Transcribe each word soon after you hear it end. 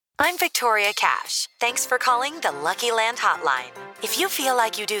I'm Victoria Cash. Thanks for calling the Lucky Land Hotline. If you feel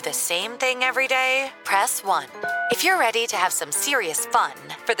like you do the same thing every day, press 1. If you're ready to have some serious fun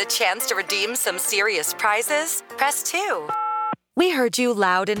for the chance to redeem some serious prizes, press 2. We heard you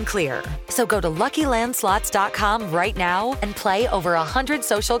loud and clear. So go to LuckyLandSlots.com right now and play over 100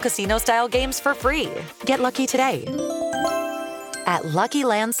 social casino-style games for free. Get lucky today at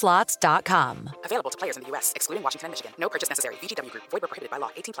LuckyLandSlots.com. Available to players in the U.S., excluding Washington and Michigan. No purchase necessary. VGW Group. Void where prohibited by law.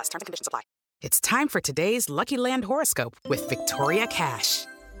 18+. Terms and conditions apply. It's time for today's Lucky Land horoscope with Victoria Cash.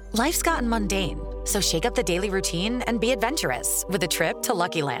 Life's gotten mundane, so shake up the daily routine and be adventurous with a trip to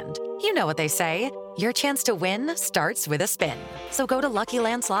Lucky Land. You know what they say. Your chance to win starts with a spin. So go to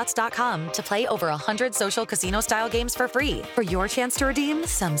LuckyLandSlots.com to play over 100 social casino-style games for free for your chance to redeem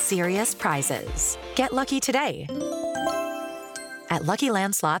some serious prizes. Get lucky today at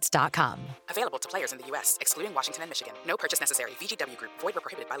LuckyLandSlots.com. Available to players in the U.S., excluding Washington and Michigan. No purchase necessary. VGW Group. Void where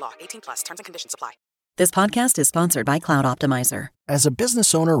prohibited by law. 18+. Terms and conditions apply. This podcast is sponsored by Cloud Optimizer. As a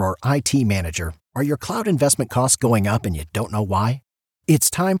business owner or IT manager, are your cloud investment costs going up and you don't know why? It's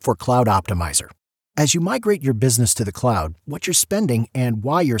time for Cloud Optimizer. As you migrate your business to the cloud, what you're spending and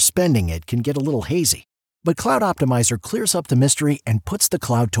why you're spending it can get a little hazy. But Cloud Optimizer clears up the mystery and puts the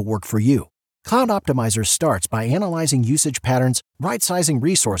cloud to work for you. Cloud Optimizer starts by analyzing usage patterns, right-sizing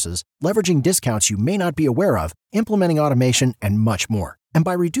resources, leveraging discounts you may not be aware of, implementing automation, and much more. And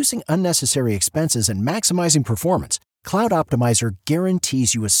by reducing unnecessary expenses and maximizing performance, Cloud Optimizer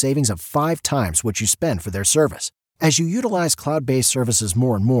guarantees you a savings of 5 times what you spend for their service. As you utilize cloud-based services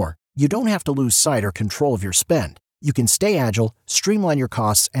more and more, you don't have to lose sight or control of your spend. You can stay agile, streamline your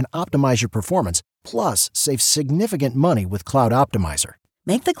costs, and optimize your performance, plus save significant money with Cloud Optimizer.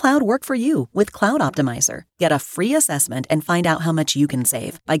 Make the cloud work for you with Cloud Optimizer. Get a free assessment and find out how much you can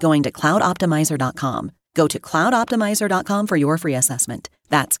save by going to cloudoptimizer.com. Go to cloudoptimizer.com for your free assessment.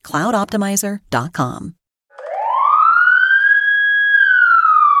 That's cloudoptimizer.com.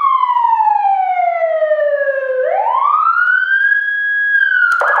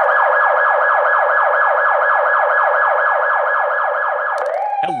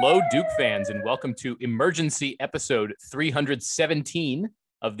 Hello, Duke fans, and welcome to emergency episode 317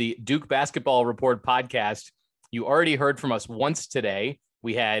 of the Duke Basketball Report podcast. You already heard from us once today.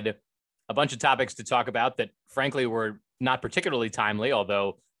 We had a bunch of topics to talk about that, frankly, were not particularly timely,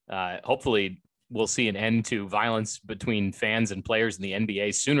 although hopefully we'll see an end to violence between fans and players in the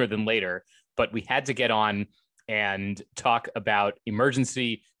NBA sooner than later. But we had to get on and talk about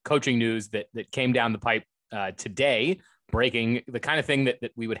emergency coaching news that came down the pipe today, breaking, the kind of thing that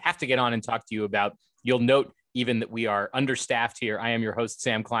we would have to get on and talk to you about. You'll note even that we are understaffed here. I am your host,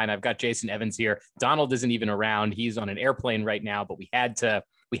 Sam Klein. I've got Jason Evans here. Donald isn't even around. He's on an airplane right now, but we had to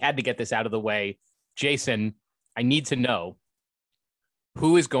get this out of the way. Jason, I need to know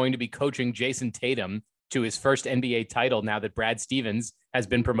who is going to be coaching Jason Tatum to his first NBA title now that Brad Stevens has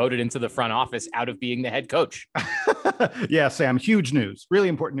been promoted into the front office out of being the head coach. Yeah, Sam, huge news. Really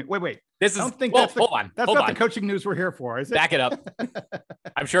important. Wait. This is, I don't think hold that's on. the coaching news we're here for, is it? Back it up.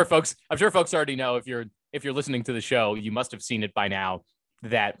 I'm sure folks already know, if you're listening to the show, you must have seen it by now,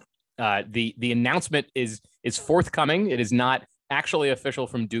 that the announcement is forthcoming. It is not actually official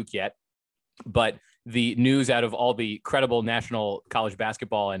from Duke yet, but the news out of all the credible national college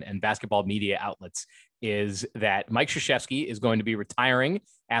basketball and basketball media outlets is that Mike Krzyzewski is going to be retiring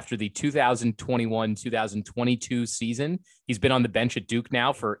after the 2021-2022 season. He's been on the bench at Duke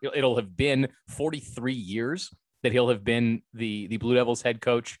now it'll have been 43 years that he'll have been the Blue Devils head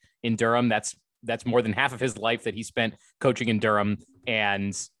coach in Durham. That's more than half of his life that he spent coaching in Durham.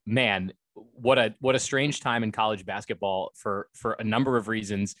 And man, what a strange time in college basketball for a number of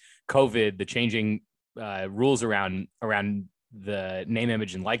reasons. COVID, the changing rules around the name,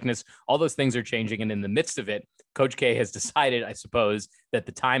 image, and likeness, all those things are changing. And in the midst of it, Coach K has decided, I suppose, that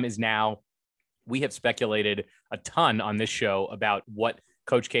the time is now. We have speculated a ton on this show about what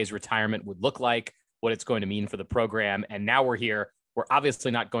Coach K's retirement would look like, what it's going to mean for the program. And now we're here. We're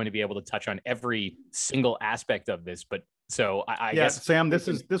obviously not going to be able to touch on every single aspect of this, but so I guess, Sam, this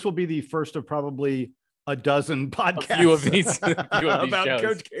will be the first of probably a dozen podcasts a few of these about shows.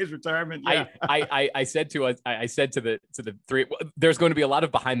 Coach K's retirement. Yeah. I said to the three, there's going to be a lot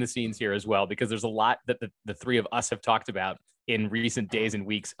of behind the scenes here as well, because there's a lot that the three of us have talked about in recent days and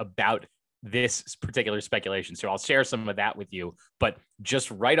weeks about this particular speculation. So I'll share some of that with you, but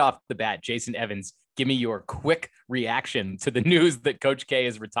just right off the bat, Jason Evans, give me your quick reaction to the news that Coach K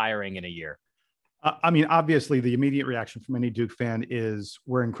is retiring in a year. I mean, obviously the immediate reaction from any Duke fan is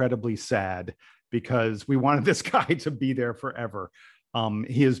we're incredibly sad, because we wanted this guy to be there forever.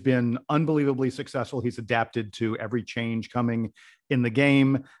 He has been unbelievably successful. He's adapted to every change coming in the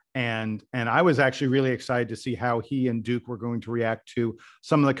game. And I was actually really excited to see how he and Duke were going to react to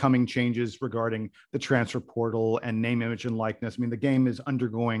some of the coming changes regarding the transfer portal and name, image, and likeness. I mean, the game is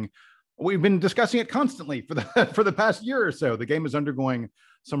undergoing, we've been discussing it constantly for the past year or so. The game is undergoing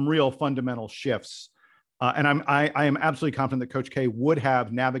some real fundamental shifts. And I am absolutely confident that Coach K would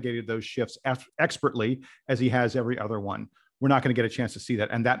have navigated those shifts expertly, as he has every other one. We're not going to get a chance to see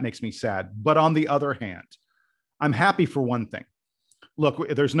that, and that makes me sad. But on the other hand, I'm happy for one thing. Look,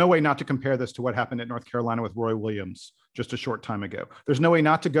 there's no way not to compare this to what happened at North Carolina with Roy Williams just a short time ago. There's no way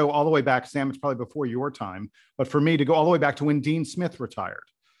not to go all the way back. Sam, it's probably before your time, but for me to go all the way back to when Dean Smith retired,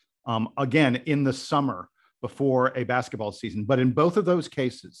 again, in the summer before a basketball season. But in both of those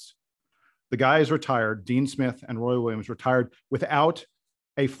cases, the guys retired, Dean Smith and Roy Williams retired without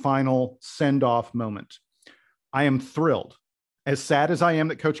a final send-off moment. I am thrilled. As sad as I am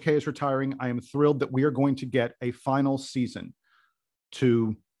that Coach K is retiring, I am thrilled that we are going to get a final season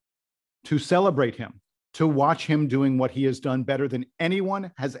to celebrate him, to watch him doing what he has done better than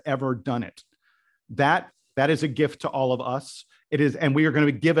anyone has ever done it. That is a gift to all of us. It is, and we are going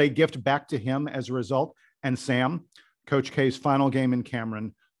to give a gift back to him as a result. And Sam, Coach K's final game in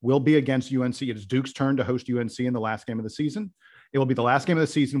Cameron will be against UNC. It is Duke's turn to host UNC in the last game of the season. It will be the last game of the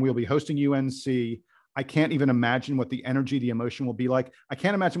season. We'll be hosting UNC. I can't even imagine what the energy, the emotion will be like. I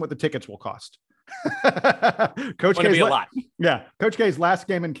can't imagine what the tickets will cost. Coach K's a lot. Yeah. Coach K's last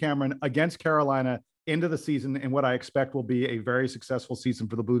game in Cameron against Carolina into the season, and what I expect will be a very successful season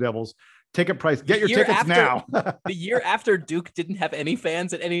for the Blue Devils. Ticket price. Get your tickets now. The year after Duke didn't have any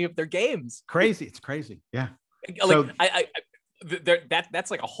fans at any of their games. Crazy. It's crazy. Yeah. Like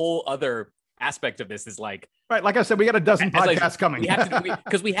that's like a whole other aspect of this is like, right. Like I said, we got a dozen podcasts coming.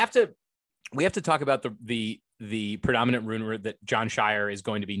 Because we have to talk about the predominant rumor that John Shire is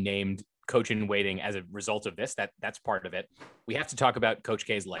going to be named coach in waiting as a result of this. That's part of it. We have to talk about Coach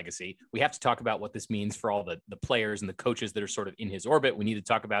K's legacy. We have to talk about what this means for all the players and the coaches that are sort of in his orbit. We need to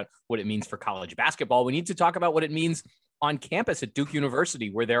talk about what it means for college basketball. We need to talk about what it means on campus at Duke University,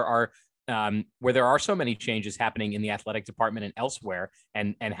 where there are so many changes happening in the athletic department and elsewhere,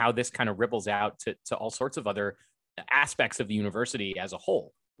 and how this kind of ripples out to all sorts of other aspects of the university as a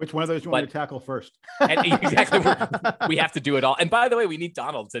whole. Which one of those you want to tackle first? Exactly. We have to do it all. And by the way, we need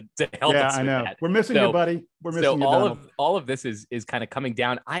Donald to help us. Yeah, I know. That. We're missing you, buddy. We're missing you, Donald. All of this is kind of coming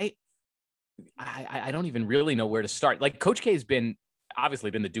down. I don't even really know where to start. Like, Coach K has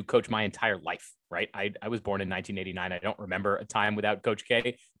obviously been the Duke coach my entire life, right? I was born in 1989. I don't remember a time without Coach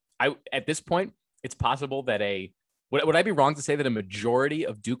K. At this point, it's possible that would I be wrong to say that a majority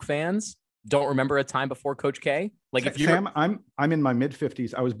of Duke fans don't remember a time before Coach K? Like, if Sam, I'm in my mid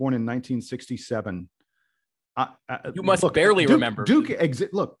 50s. I was born in 1967. You must barely remember. Duke.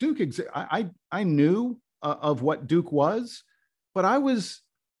 I knew of what Duke was, but I was.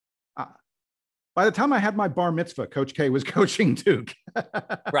 By the time I had my bar mitzvah, Coach K was coaching Duke.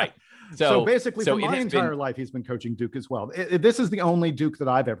 Right. So basically, for my entire life, he's been coaching Duke as well. This is the only Duke that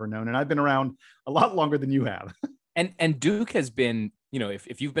I've ever known, and I've been around a lot longer than you have. And Duke has been,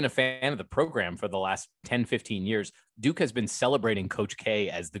 if you've been a fan of the program for the last 10, 15 years, Duke has been celebrating Coach K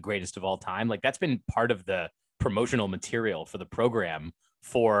as the greatest of all time. Like, that's been part of the promotional material for the program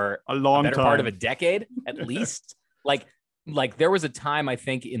for a long time, part of a decade, at least. Like there was a time, I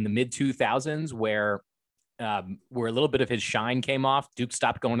think, in the mid 2000s where a little bit of his shine came off. Duke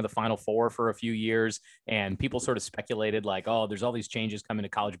stopped going to the Final Four for a few years, and people sort of speculated like, oh, there's all these changes coming to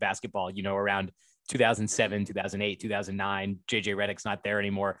college basketball, around 2007, 2008, 2009, JJ Redick's not there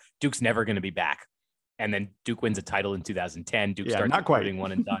anymore. Duke's never going to be back. And then Duke wins a title in 2010. Duke starts recruiting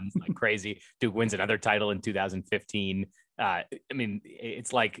one and done like crazy. Duke wins another title in 2015.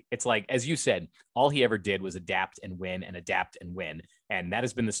 It's like, as you said, all he ever did was adapt and win and adapt and win. And that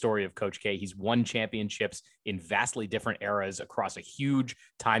has been the story of Coach K. He's won championships in vastly different eras across a huge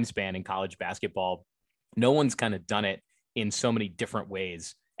time span in college basketball. No one's kind of done it in so many different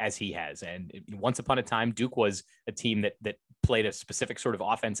ways as he has. And once upon a time, Duke was a team that played a specific sort of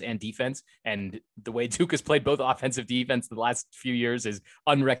offense and defense. And the way Duke has played both offensive defense the last few years is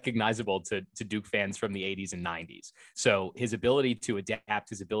unrecognizable to Duke fans from the 80s and 90s. So his ability to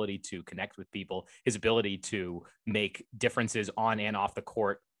adapt, his ability to connect with people, his ability to make differences on and off the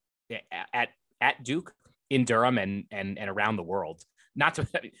court at Duke, in Durham, and around the world. Not to,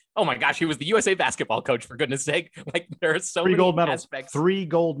 oh my gosh, he was the USA basketball coach, for goodness sake. Like, there are so many aspects. 3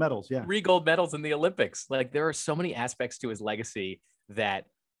 gold medals. Yeah. 3 gold medals in the Olympics. Like, there are so many aspects to his legacy that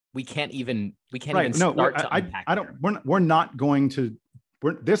we can't even start to unpack. I don't, we're not going to,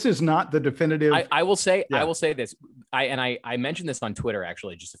 this is not the definitive. I will say this. I mentioned this on Twitter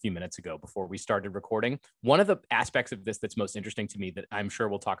actually just a few minutes ago before we started recording. One of the aspects of this that's most interesting to me that I'm sure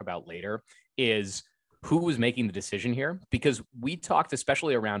we'll talk about later is who was making the decision here, because we talked,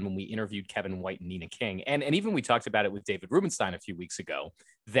 especially around when we interviewed Kevin White and Nina King, and even we talked about it with David Rubenstein a few weeks ago,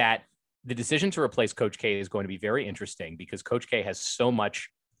 that the decision to replace Coach K is going to be very interesting because Coach K has so much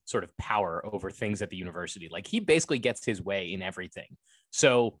sort of power over things at the university. Like, he basically gets his way in everything.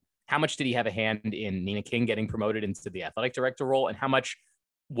 So how much did he have a hand in Nina King getting promoted into the athletic director role? And how much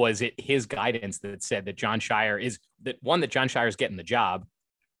was it his guidance that said that Jon Scheyer is that, one, that Jon Scheyer is getting the job,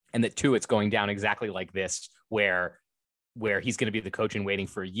 and that, two, it's going down exactly like this, where he's going to be the coach in waiting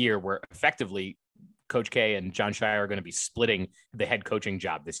for a year, where effectively Coach K and Jon Scheyer are going to be splitting the head coaching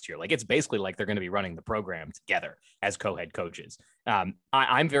job this year. Like, it's basically like they're going to be running the program together as co-head coaches.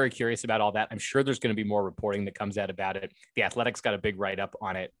 I'm very curious about all that. I'm sure there's going to be more reporting that comes out about it. The Athletic's got a big write-up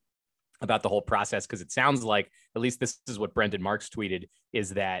on it about the whole process, because it sounds like, at least this is what Brendan Marks tweeted,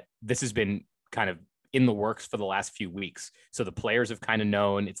 is that this has been kind of in the works for the last few weeks. So the players have kind of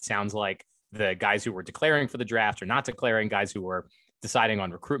known. It sounds like the guys who were declaring for the draft or not declaring, guys who were deciding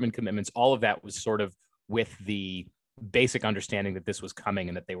on recruitment commitments, all of that was sort of with the basic understanding that this was coming,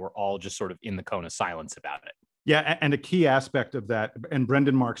 and that they were all just sort of in the cone of silence about it. Yeah. And a key aspect of that, and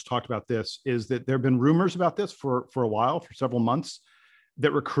Brendan Marks talked about this, is that there have been rumors about this for a while, for several months,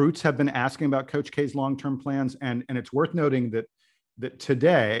 that recruits have been asking about Coach K's long-term plans. And it's worth noting that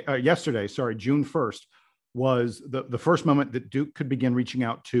yesterday, June 1st, was the first moment that Duke could begin reaching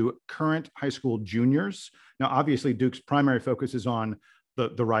out to current high school juniors. Now, obviously, Duke's primary focus is on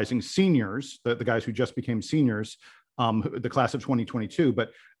the rising seniors, the guys who just became seniors, the class of 2022,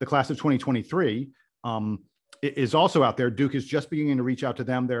 but the class of 2023 is also out there. Duke is just beginning to reach out to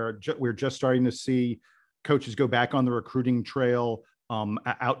them. We're just starting to see coaches go back on the recruiting trail,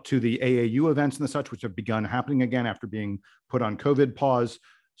 out to the AAU events and such, which have begun happening again after being put on COVID pause.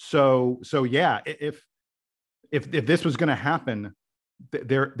 So yeah, if this was going to happen,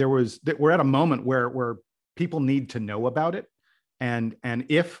 we're at a moment where people need to know about it. And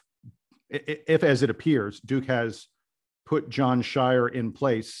if as it appears, Duke has put Jon Scheyer in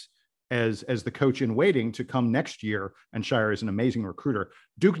place as the coach in waiting to come next year, and Scheyer is an amazing recruiter,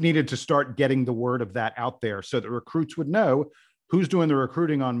 Duke needed to start getting the word of that out there so that recruits would know who's doing the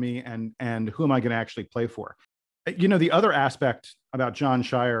recruiting on me and who am I going to actually play for. The other aspect about Jon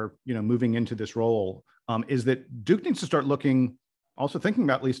Scheyer, moving into this role, is that Duke needs to start thinking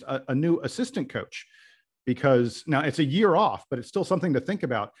about at least a new assistant coach, because now it's a year off, but it's still something to think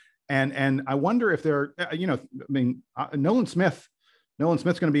about. And I wonder if Nolan Smith's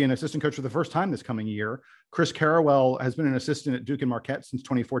going to be an assistant coach for the first time this coming year. Chris Carrawell has been an assistant at Duke and Marquette since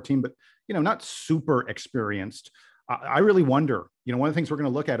 2014, but, not super experienced. I really wonder, one of the things we're going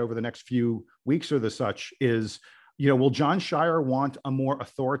to look at over the next few weeks or the such is, will Jon Scheyer want a more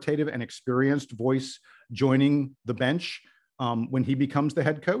authoritative and experienced voice joining the bench when he becomes the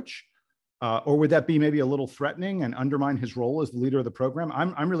head coach? Or would that be maybe a little threatening and undermine his role as the leader of the program?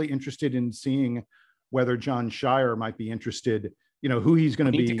 I'm really interested in seeing whether Jon Scheyer might be interested, who he's going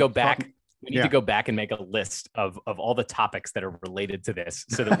to be. We need to go back and make a list of all the topics that are related to this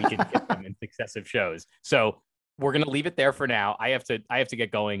so that we can get them in successive shows. So we're going to leave it there for now. I have to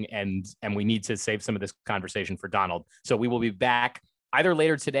get going, and we need to save some of this conversation for Donald. So we will be back either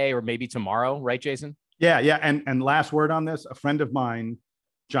later today or maybe tomorrow. Right, Jason? Yeah. And last word on this, a friend of mine,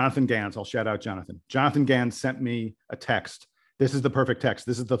 Jonathan Gans, I'll shout out Jonathan. Jonathan Gans sent me a text. This is the perfect text.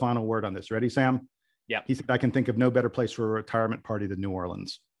 This is the final word on this. Ready, Sam? Yeah. He said, I can think of no better place for a retirement party than New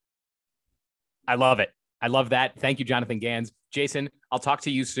Orleans. I love it. I love that. Thank you, Jonathan Gans. Jason, I'll talk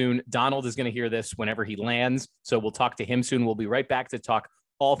to you soon. Donald is going to hear this whenever he lands, so we'll talk to him soon. We'll be right back to talk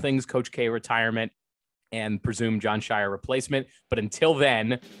all things Coach K retirement and presumed Jon Scheyer replacement. But until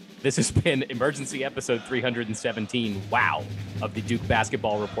then, this has been emergency episode 317, of the Duke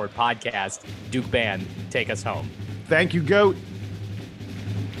Basketball Report podcast. Duke Band, take us home. Thank you, GOAT.